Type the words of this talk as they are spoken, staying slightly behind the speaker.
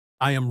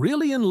I am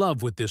really in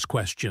love with this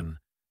question,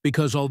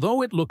 because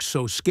although it looks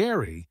so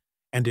scary,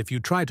 and if you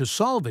try to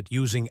solve it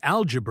using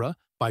algebra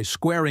by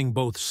squaring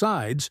both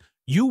sides,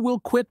 you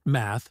will quit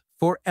math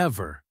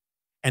forever.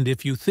 And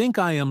if you think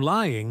I am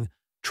lying,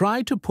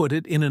 try to put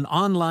it in an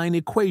online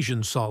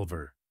equation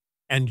solver,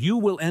 and you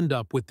will end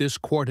up with this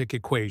quartic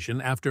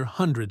equation after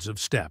hundreds of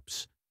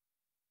steps.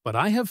 But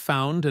I have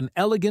found an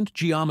elegant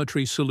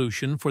geometry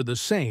solution for the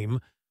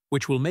same,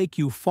 which will make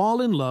you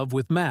fall in love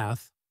with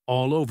math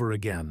all over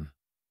again.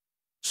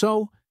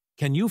 So,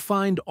 can you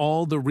find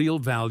all the real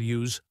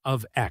values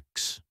of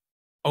x?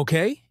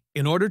 Okay,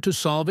 in order to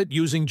solve it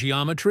using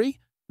geometry,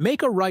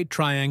 make a right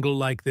triangle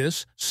like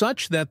this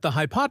such that the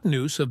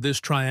hypotenuse of this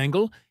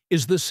triangle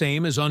is the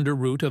same as under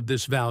root of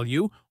this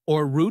value,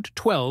 or root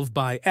 12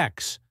 by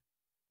x.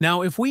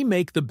 Now, if we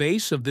make the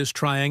base of this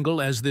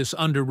triangle as this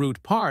under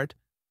root part,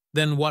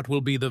 then what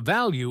will be the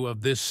value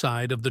of this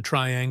side of the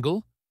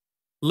triangle?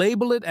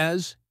 Label it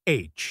as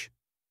h.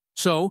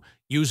 So,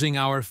 using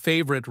our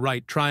favorite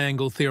right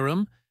triangle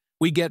theorem,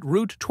 we get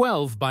root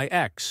 12 by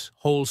x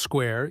whole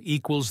square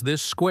equals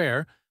this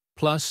square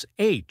plus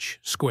h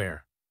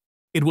square.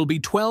 It will be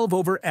 12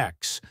 over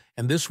x,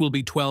 and this will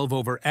be 12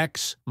 over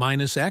x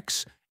minus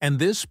x, and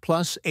this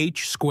plus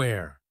h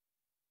square.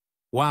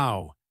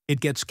 Wow, it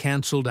gets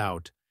cancelled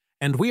out,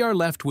 and we are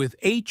left with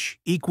h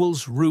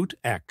equals root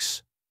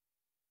x.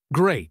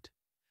 Great.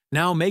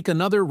 Now make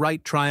another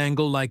right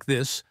triangle like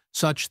this,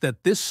 such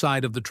that this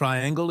side of the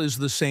triangle is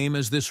the same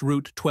as this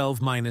root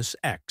 12 minus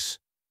x.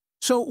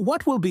 So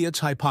what will be its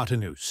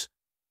hypotenuse?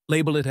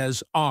 Label it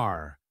as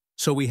r.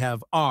 So we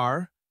have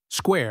r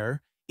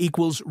square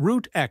equals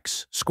root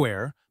x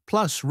square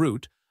plus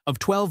root of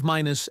 12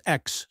 minus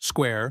x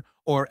square,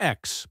 or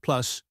x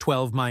plus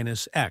 12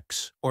 minus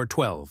x, or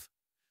 12.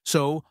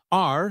 So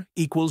r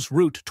equals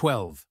root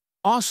 12.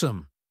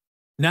 Awesome!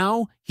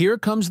 Now here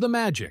comes the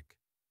magic.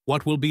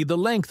 What will be the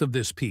length of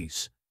this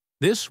piece?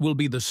 This will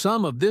be the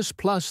sum of this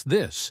plus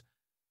this,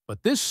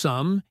 but this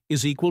sum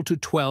is equal to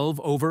 12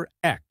 over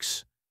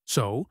x.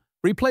 So,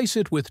 replace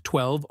it with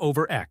 12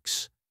 over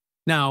x.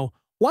 Now,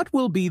 what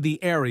will be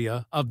the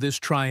area of this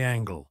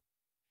triangle?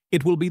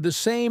 It will be the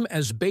same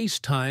as base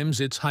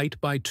times its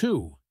height by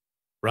 2,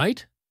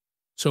 right?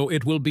 So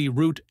it will be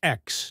root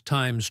x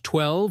times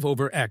 12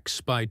 over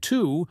x by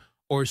 2,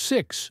 or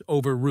 6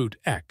 over root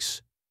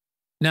x.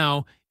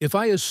 Now, if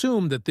I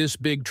assume that this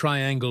big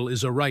triangle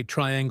is a right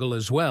triangle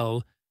as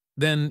well,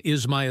 then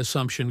is my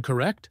assumption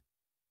correct?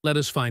 Let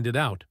us find it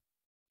out.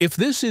 If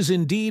this is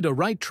indeed a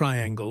right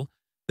triangle,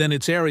 then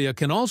its area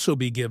can also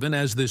be given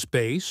as this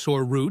base,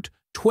 or root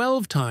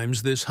 12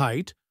 times this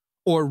height,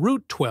 or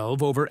root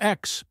 12 over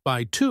x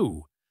by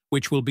 2,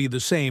 which will be the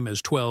same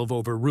as 12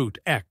 over root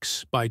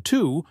x by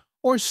 2,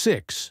 or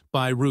 6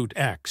 by root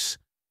x.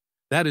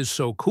 That is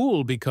so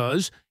cool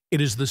because it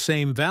is the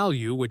same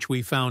value which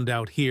we found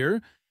out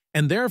here,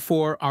 and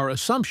therefore our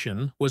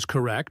assumption was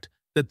correct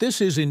that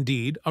this is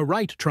indeed a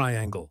right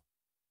triangle,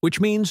 which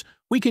means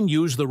we can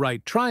use the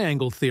right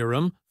triangle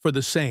theorem for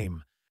the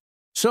same.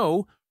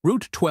 So,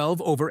 root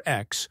 12 over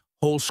x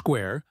whole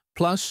square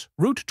plus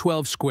root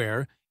 12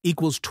 square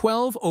equals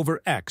 12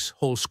 over x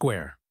whole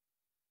square.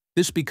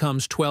 This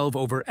becomes 12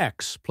 over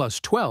x plus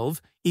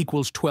 12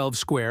 equals 12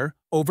 square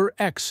over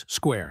x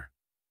square.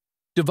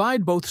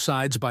 Divide both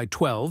sides by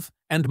 12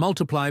 and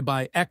multiply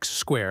by x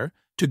square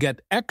to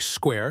get x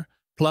square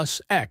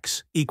plus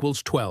x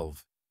equals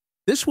 12.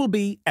 This will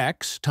be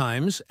x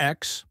times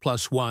x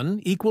plus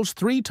 1 equals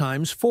 3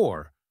 times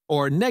 4,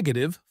 or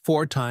negative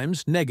 4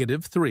 times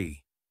negative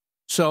 3.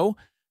 So,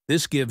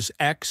 this gives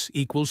x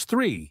equals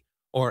 3,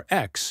 or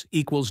x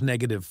equals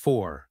negative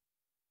 4.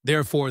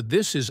 Therefore,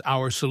 this is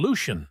our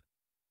solution.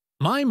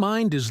 My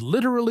mind is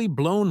literally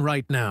blown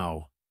right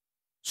now.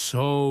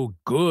 So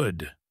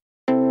good.